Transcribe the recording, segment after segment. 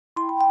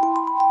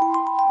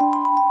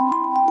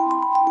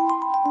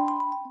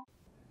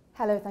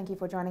Hello, thank you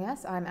for joining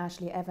us. I'm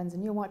Ashley Evans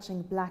and you're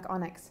watching Black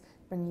ONYX,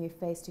 bringing you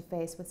face to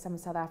face with some of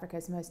South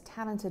Africa's most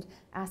talented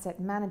asset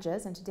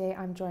managers. And today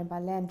I'm joined by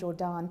Len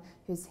Jordaan,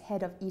 who's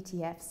head of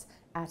ETFs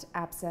at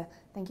ABSA.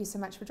 Thank you so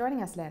much for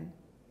joining us, Len.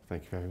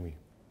 Thank you for having me.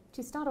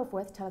 To start off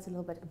with, tell us a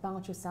little bit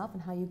about yourself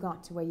and how you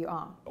got to where you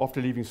are.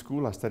 After leaving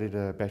school, I studied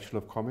a Bachelor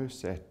of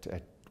Commerce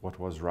at what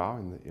was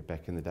RAU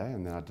back in the day,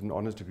 and then I did an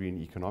honours degree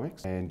in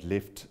economics and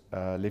left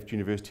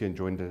university and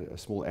joined a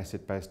small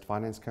asset-based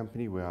finance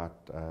company where I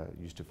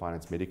used to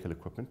finance medical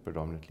equipment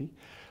predominantly.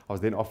 I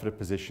was then offered a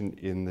position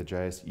in the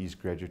JSE's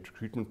graduate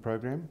recruitment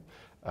program,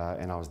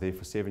 and I was there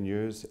for 7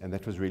 years, and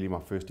that was really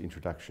my first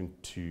introduction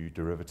to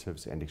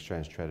derivatives and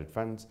exchange-traded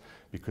funds,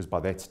 because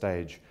by that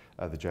stage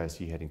the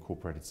JSE had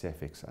incorporated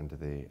SAFEX under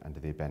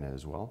their banner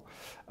as well.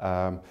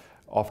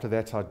 After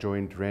that, I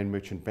joined Rand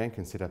Merchant Bank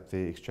and set up the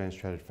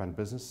exchange-traded fund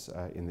business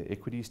in the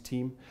equities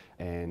team.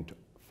 And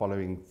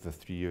following the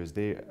 3 years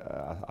there,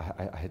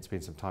 I had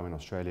spent some time in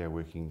Australia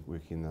working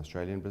in the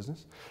Australian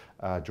business.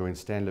 Joined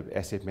Stanlib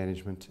Asset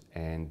Management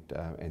and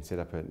set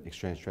up an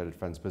exchange-traded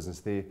funds business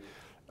there.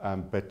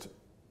 But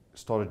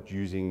started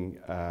using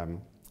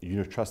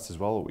unit trusts as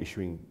well, or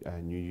issuing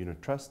new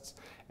unit trusts.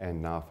 And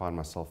now I find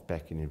myself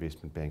back in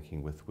investment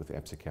banking with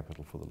ABSA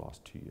Capital for the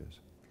last 2 years.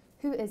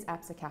 Who is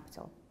ABSA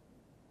Capital?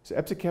 So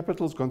ABSA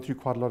Capital has gone through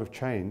quite a lot of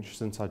change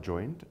since I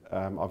joined.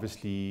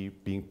 Obviously,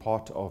 being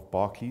part of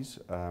Barclays,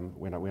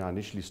 when I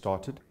initially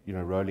started,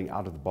 rolling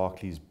out of the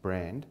Barclays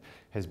brand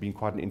has been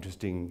quite an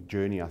interesting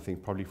journey, I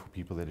think, probably for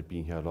people that have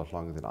been here a lot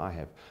longer than I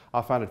have.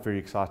 I find it very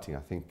exciting. I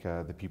think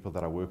the people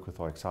that I work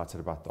with are excited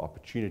about the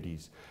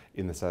opportunities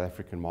in the South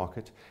African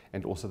market,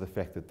 and also the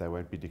fact that they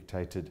won't be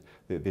dictated,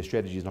 their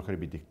strategy is not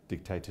going to be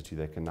dictated to.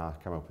 They can now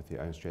come up with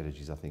their own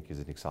strategies, I think, is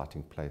an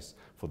exciting place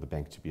for the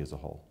bank to be as a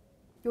whole.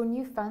 Your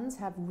new funds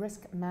have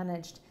risk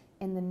managed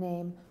in the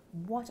name.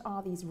 What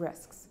are these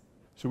risks?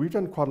 So we've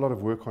done quite a lot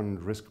of work on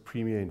risk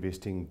premium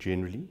investing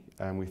generally.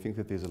 We think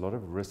that there's a lot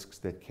of risks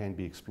that can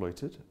be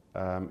exploited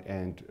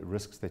and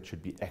risks that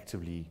should be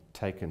actively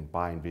taken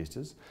by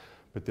investors.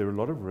 But there are a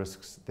lot of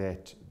risks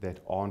that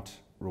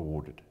aren't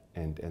rewarded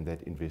and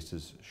that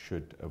investors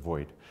should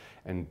avoid.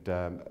 And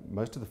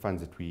most of the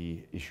funds that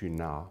we issue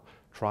now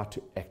try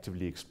to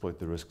actively exploit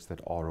the risks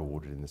that are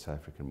rewarded in the South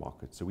African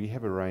market. So we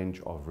have a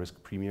range of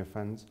risk premium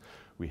funds.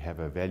 We have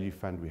a value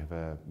fund, we have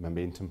a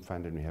momentum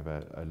fund, and we have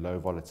a low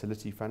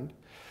volatility fund.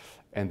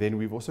 And then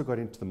we've also got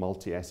into the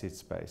multi-asset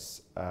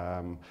space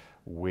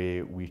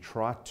where we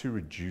try to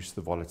reduce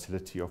the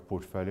volatility of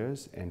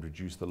portfolios and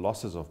reduce the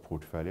losses of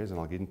portfolios. And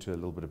I'll get into a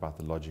little bit about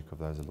the logic of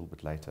those a little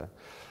bit later.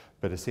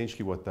 But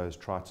essentially what those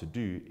try to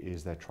do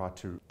is they try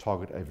to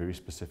target a very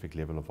specific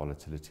level of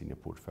volatility in your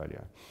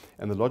portfolio.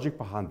 And the logic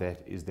behind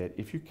that is that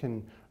if you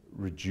can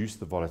reduce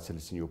the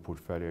volatility in your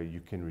portfolio, you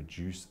can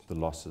reduce the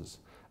losses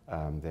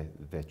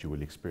that you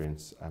will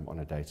experience on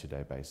a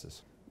day-to-day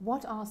basis.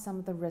 What are some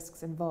of the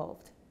risks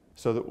involved?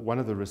 So one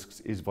of the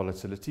risks is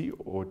volatility,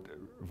 or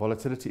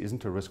volatility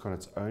isn't a risk on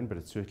its own, but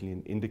it's certainly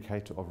an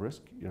indicator of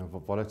risk.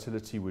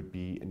 Volatility would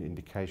be an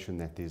indication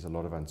that there's a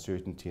lot of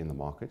uncertainty in the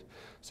market.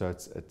 So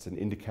it's an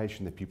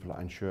indication that people are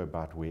unsure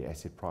about where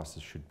asset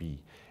prices should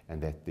be,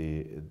 and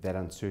that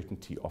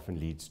uncertainty often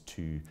leads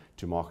to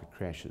market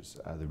crashes.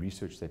 The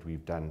research that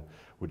we've done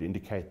would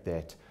indicate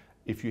that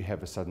if you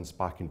have a sudden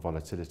spike in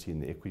volatility in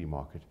the equity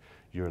market,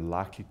 you're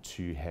likely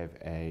to have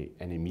an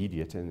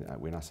immediate, and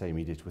when I say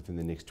immediate, within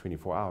the next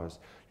 24 hours,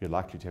 you're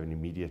likely to have an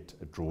immediate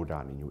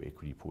drawdown in your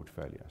equity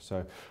portfolio.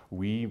 So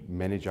we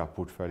manage our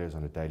portfolios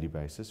on a daily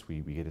basis. We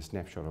get a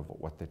snapshot of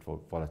what that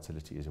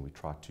volatility is, and we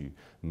try to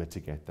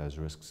mitigate those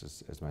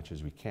risks as much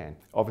as we can.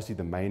 Obviously,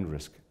 the main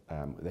risk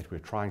that we're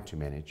trying to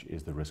manage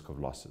is the risk of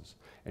losses,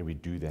 and we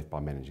do that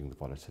by managing the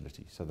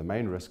volatility. So the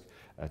main risk,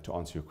 to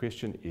answer your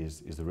question,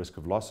 is the risk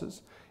of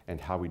losses, and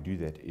how we do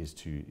that is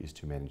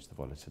to manage the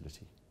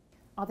volatility.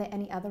 Are there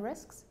any other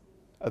risks?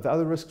 The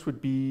other risks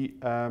would be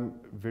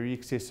very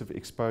excessive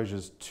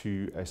exposures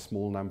to a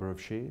small number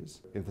of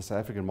shares. In the South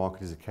African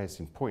market, is a case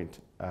in point,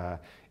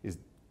 is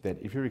that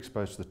if you're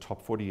exposed to the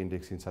top 40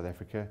 index in South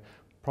Africa,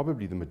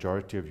 probably the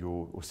majority of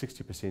or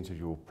 60% of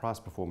your price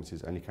performance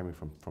is only coming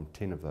from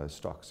 10 of those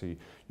stocks. So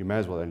you may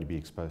as well only be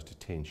exposed to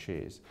 10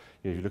 shares.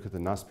 If you look at the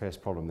NASPAS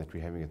problem that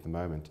we're having at the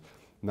moment,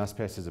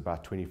 NASPAS is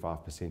about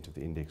 25% of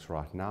the index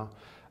right now.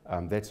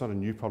 That's not a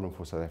new problem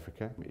for South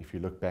Africa. If you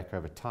look back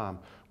over time,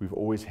 we've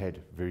always had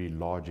very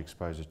large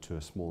exposure to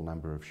a small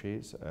number of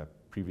shares.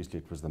 Previously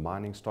it was the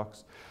mining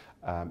stocks,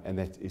 and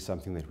that is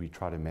something that we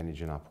try to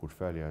manage in our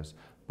portfolios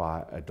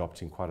by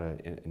adopting quite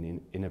an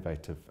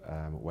innovative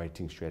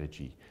weighting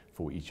strategy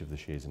for each of the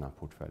shares in our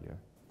portfolio.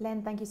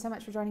 Len, thank you so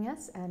much for joining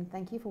us, and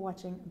thank you for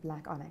watching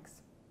Black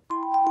ONYX.